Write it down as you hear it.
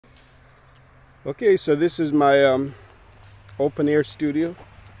Okay, so this is my open air studio,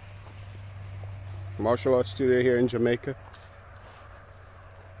 martial arts studio here in Jamaica.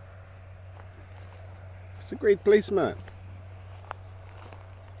 It's a great place, man.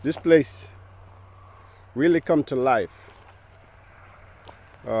 This place really come to life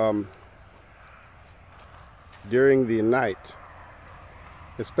during the night,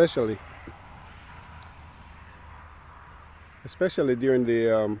 especially during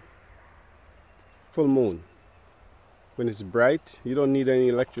the full moon. When it's bright, you don't need any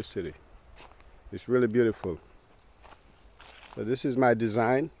electricity. It's really beautiful. So this is my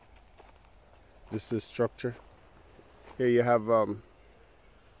design. This is structure. Here you have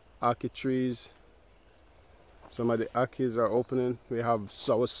ackee trees. Some of the ackees are opening. We have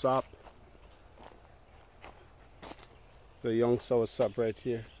soursop. The young soursop right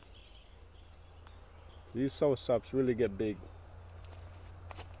here. These soursops really get big.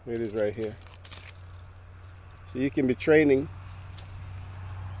 Here it is right here. So you can be training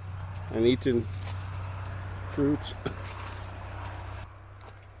and eating fruits.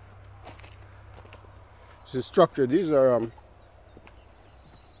 This is structure. These are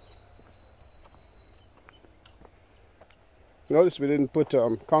notice we didn't put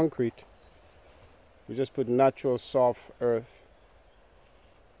concrete. We just put natural soft earth.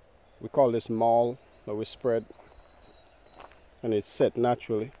 We call this maul that we spread, and it's set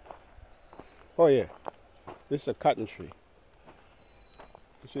naturally. Oh yeah, this is a cotton tree.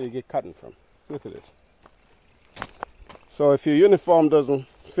 That's where you get cotton from. Look at this. So if your uniform doesn't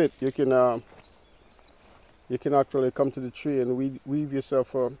fit, you can actually come to the tree and weave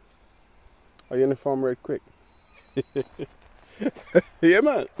yourself a uniform right quick. Yeah,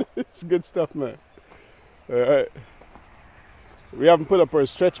 man, it's good stuff, man. All right. We haven't put up our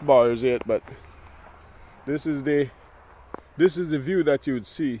stretch bars yet, but this is the view that you would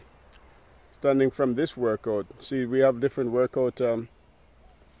see standing from this workout. See, we have different workout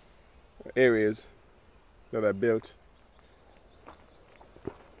areas that I built.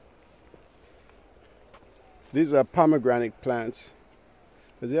 These are pomegranate plants.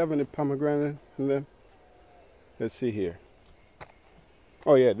 Does it have any pomegranate in them? Let's see here.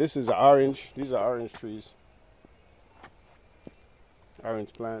 Oh yeah, this is orange. These are orange trees.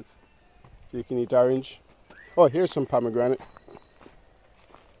 Orange plants. So you can eat orange. Oh, here's some pomegranate.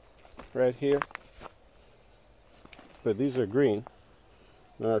 Right here. But these are green.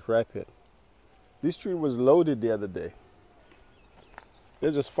 They're not ripe yet. This tree was loaded the other day. They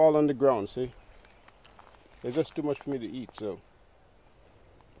just fall on the ground, see? They're just too much for me to eat, so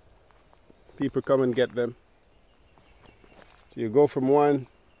people come and get them. So you go from one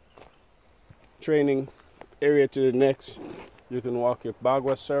training area to the next. You can walk your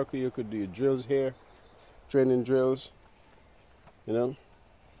Bagua circle, you could do your drills here, training drills, you know.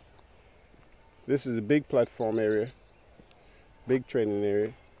 This is a big platform area, big training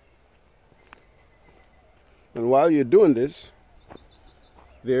area. And while you're doing this,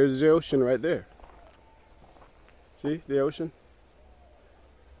 there's the ocean right there. See the ocean?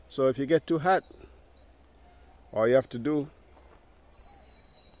 So if you get too hot, all you have to do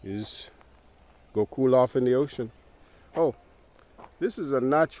is go cool off in the ocean. Oh, this is a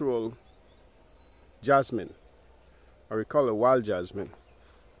natural jasmine, or we call it wild jasmine.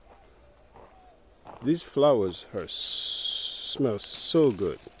 These flowers smell so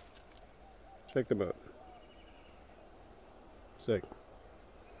good. Check them out. It's like,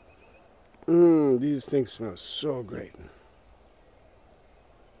 these things smell so great.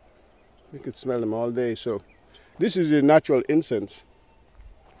 You could smell them all day. So this is your natural incense.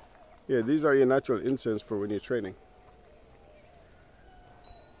 Yeah, these are your natural incense for when you're training.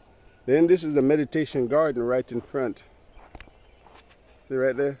 Then this is the meditation garden right in front. See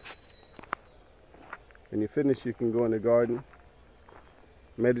right there? When you finish, you can go in the garden,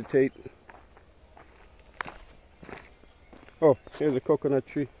 meditate. Oh, here's a coconut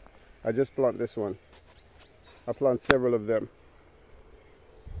tree. I just planted this one. I planted several of them.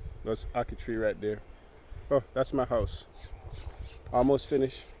 That's ackee tree right there. Oh, that's my house. Almost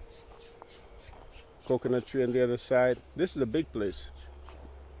finished. Coconut tree on the other side. This is a big place.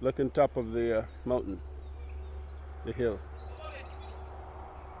 Look on top of the mountain, the hill.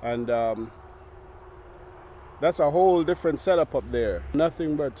 And that's a whole different setup up there.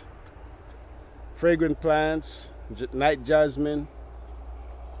 Nothing but fragrant plants, night jasmine.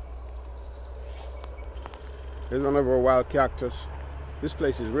 There's one of our wild cactus. This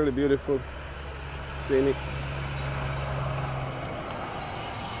place is really beautiful, scenic.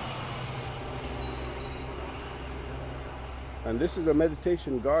 And this is a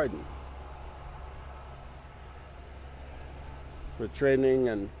meditation garden for training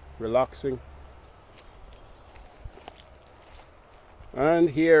and relaxing. And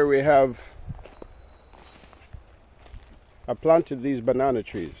here we have, I planted these banana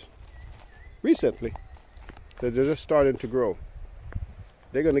trees recently. They're just starting to grow.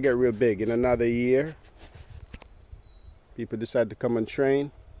 They're going to get real big in another year. People decide to come and train.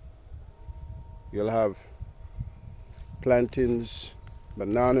 You'll have plantains,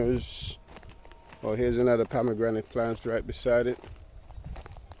 bananas. Oh, here's another pomegranate plant right beside it.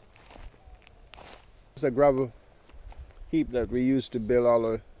 It's a gravel heap that we used to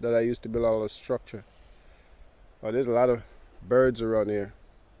build I used to build all the structure. Oh, there's a lot of birds around here.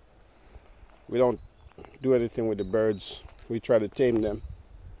 We don't do anything with the birds. We try to tame them.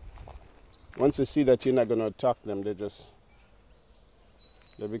 Once they see that you're not going to attack them, they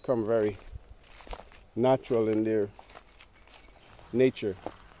become very natural in their nature.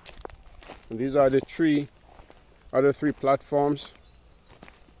 And these are the other three platforms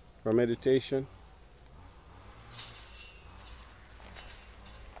for meditation.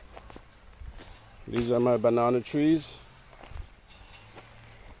 These are my banana trees.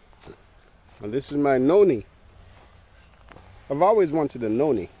 And this is my noni. I've always wanted a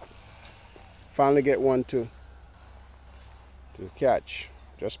noni. Finally get one to catch.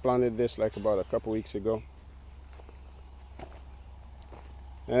 Just planted this like about a couple weeks ago.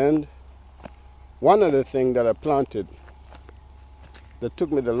 And one other thing that I planted that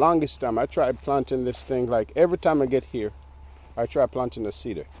took me the longest time, I tried planting this thing like every time I get here, I try planting a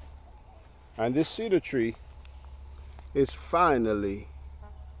cedar. And this cedar tree is finally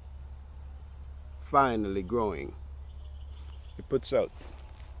growing. It puts out.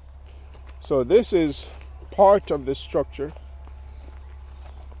 So this is part of the structure.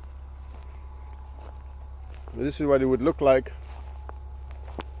 This is what it would look like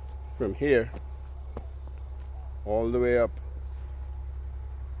from here all the way up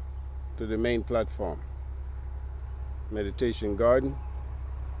to the main platform. Meditation garden.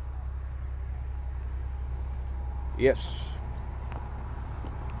 Yes,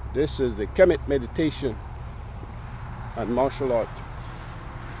 this is the Kemet meditation and martial art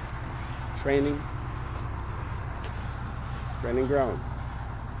training ground.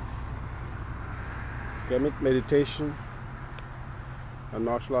 Kemet meditation and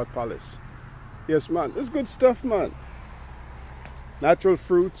martial art palace. Yes, man, this is good stuff, man. Natural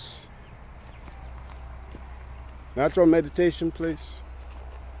fruits, natural meditation place,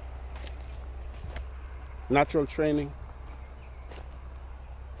 natural training.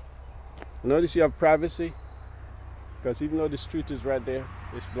 Notice you have privacy, because even though the street is right there,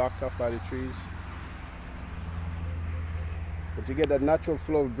 it's blocked off by the trees. But you get that natural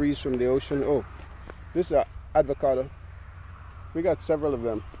flow of breeze from the ocean. Oh, this is an avocado. We got several of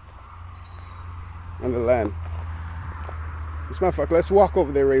them on the land. As a matter of fact, let's walk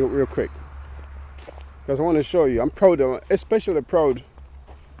over there real quick, because I want to show you. I'm proud of, especially proud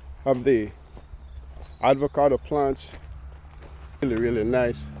of the avocado plants. Really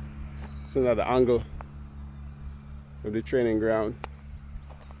nice. It's another angle of the training ground.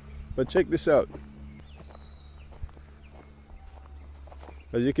 But check this out.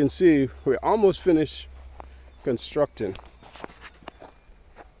 As you can see, we're almost finished constructing.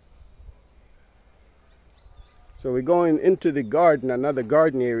 So we're going into the garden, another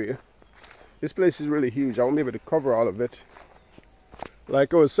garden area. This place is really huge. I won't be able to cover all of it.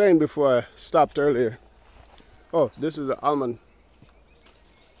 Like I was saying before I stopped earlier. Oh, this is an almond.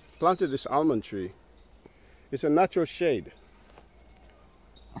 Planted this almond tree. It's a natural shade.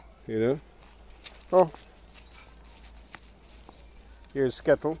 You know? Oh. Here's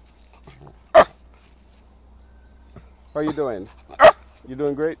Skettle. How you doing? You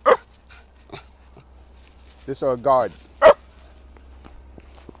doing great? This is our guard.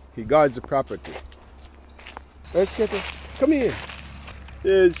 He guards the property. Let's get it. Come here.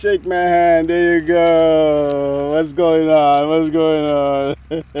 Yeah, shake my hand. There you go. What's going on? What's going on?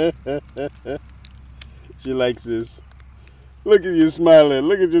 She likes this. Look at you smiling.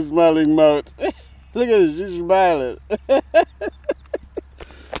 Look at your smiling mouth. Look at you. She's smiling.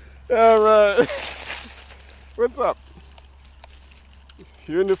 All right. What's up?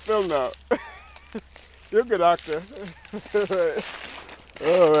 You're in the film now. You're a good actor.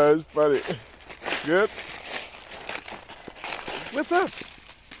 Oh, man, it's funny. Good? What's up?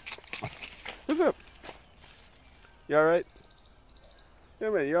 What's up? You alright? Yeah,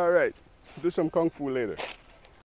 man, you alright? Do some kung fu later.